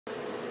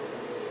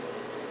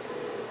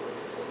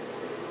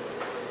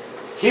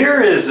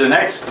Here is an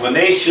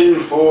explanation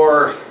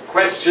for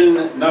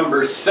question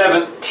number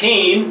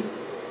 17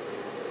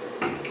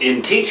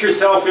 in Teach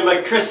Yourself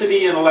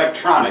Electricity and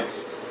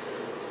Electronics.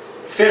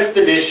 5th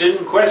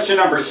edition, question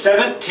number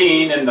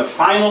 17 in the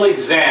final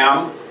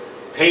exam,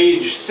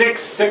 page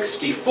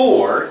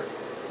 664,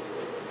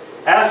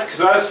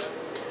 asks us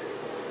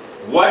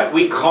what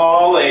we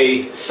call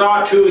a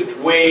sawtooth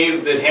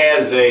wave that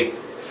has a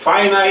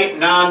finite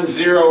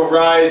non-zero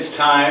rise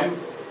time,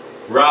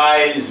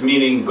 rise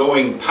meaning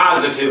going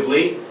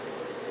positively,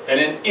 and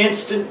an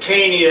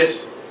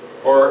instantaneous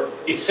or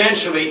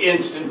essentially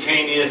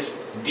instantaneous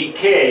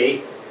decay,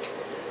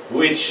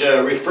 which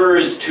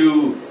refers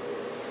to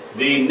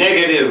the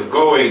negative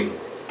going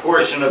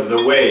portion of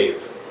the wave.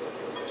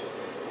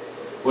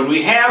 When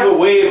we have a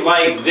wave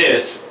like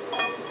this,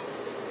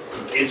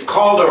 it's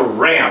called a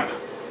ramp.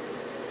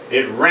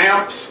 It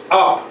ramps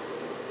up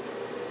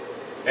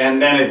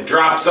and then it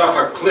drops off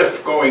a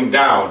cliff going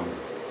down.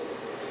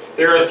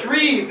 There are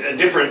three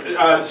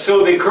different,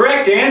 so the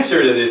correct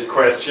answer to this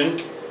question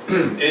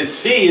is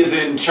C as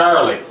in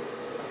Charlie.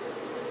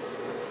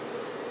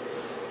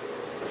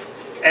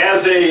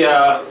 As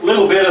a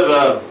little bit of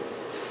a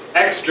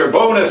extra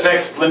bonus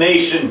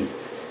explanation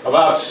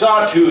about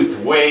sawtooth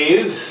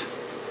waves,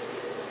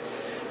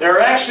 there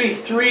are actually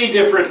three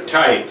different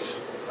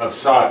types of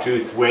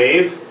sawtooth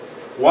wave.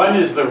 One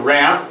is the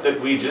ramp that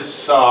we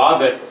just saw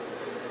that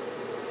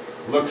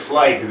looks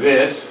like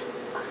this.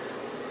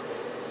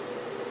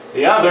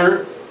 The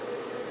other,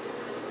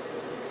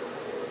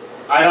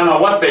 I don't know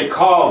what they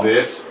call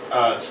this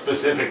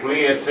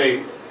specifically. It's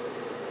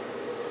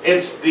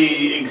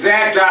the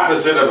exact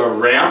opposite of a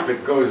ramp.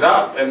 It goes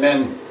up and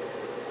then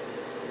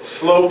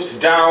slopes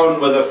down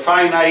with a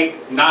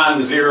finite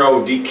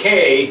non-zero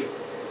decay,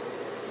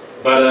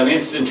 but an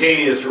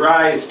instantaneous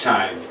rise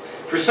time.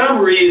 For some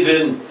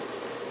reason,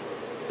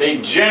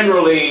 they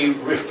generally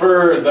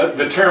refer,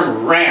 the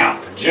term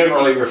ramp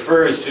generally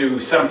refers to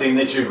something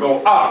that you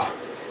go up,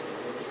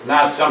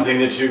 not something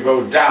that you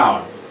go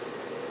down.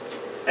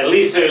 At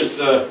least there's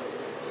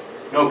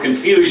no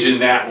confusion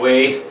that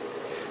way.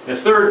 The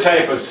third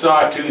type of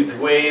sawtooth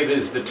wave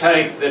is the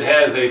type that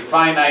has a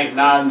finite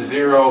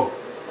non-zero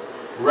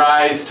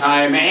rise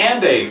time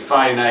and a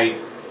finite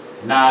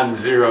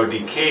non-zero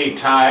decay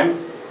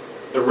time.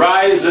 The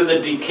rise and the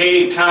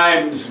decay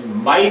times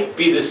might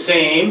be the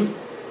same,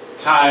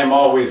 time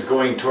always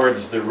going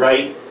towards the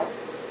right,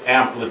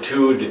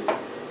 amplitude,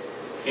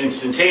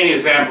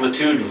 instantaneous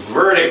amplitude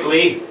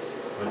vertically,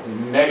 with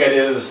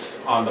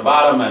negatives on the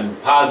bottom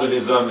and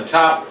positives on the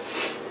top.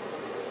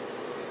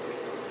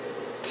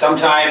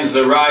 Sometimes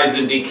the rise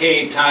and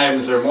decay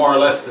times are more or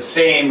less the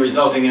same,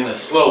 resulting in a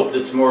slope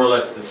that's more or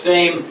less the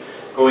same,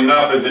 going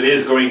up as it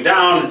is going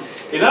down.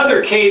 In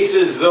other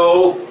cases,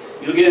 though,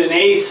 you'll get an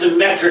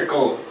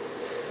asymmetrical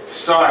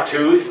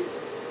sawtooth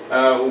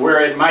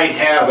where it might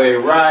have a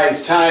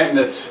rise time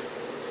that's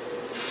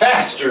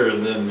faster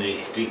than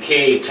the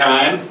decay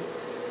time,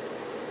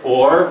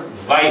 or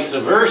vice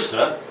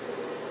versa,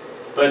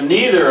 but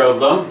neither of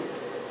them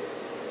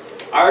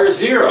are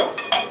zero.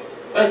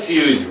 Let's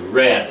use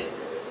red.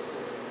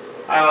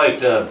 I like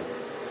to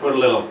put a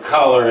little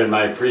color in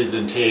my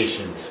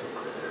presentations.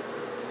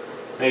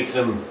 Makes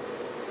them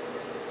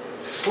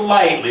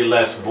slightly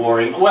less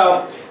boring.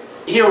 Well,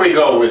 here we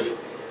go with,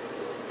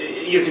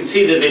 you can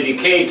see that the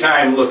decay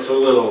time looks a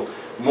little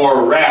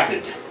more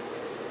rapid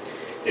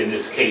in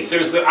this case.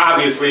 There's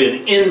obviously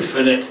an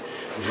infinite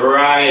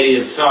variety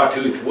of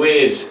sawtooth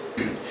waves,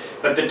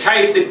 but the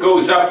type that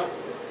goes up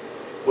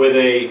with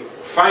a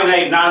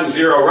finite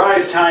non-zero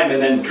rise time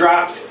and then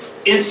drops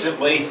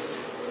instantly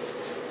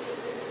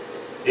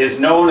is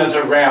known as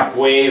a ramp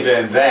wave,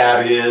 and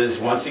that is,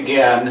 once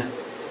again,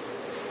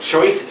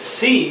 choice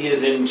C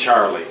is in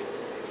Charlie.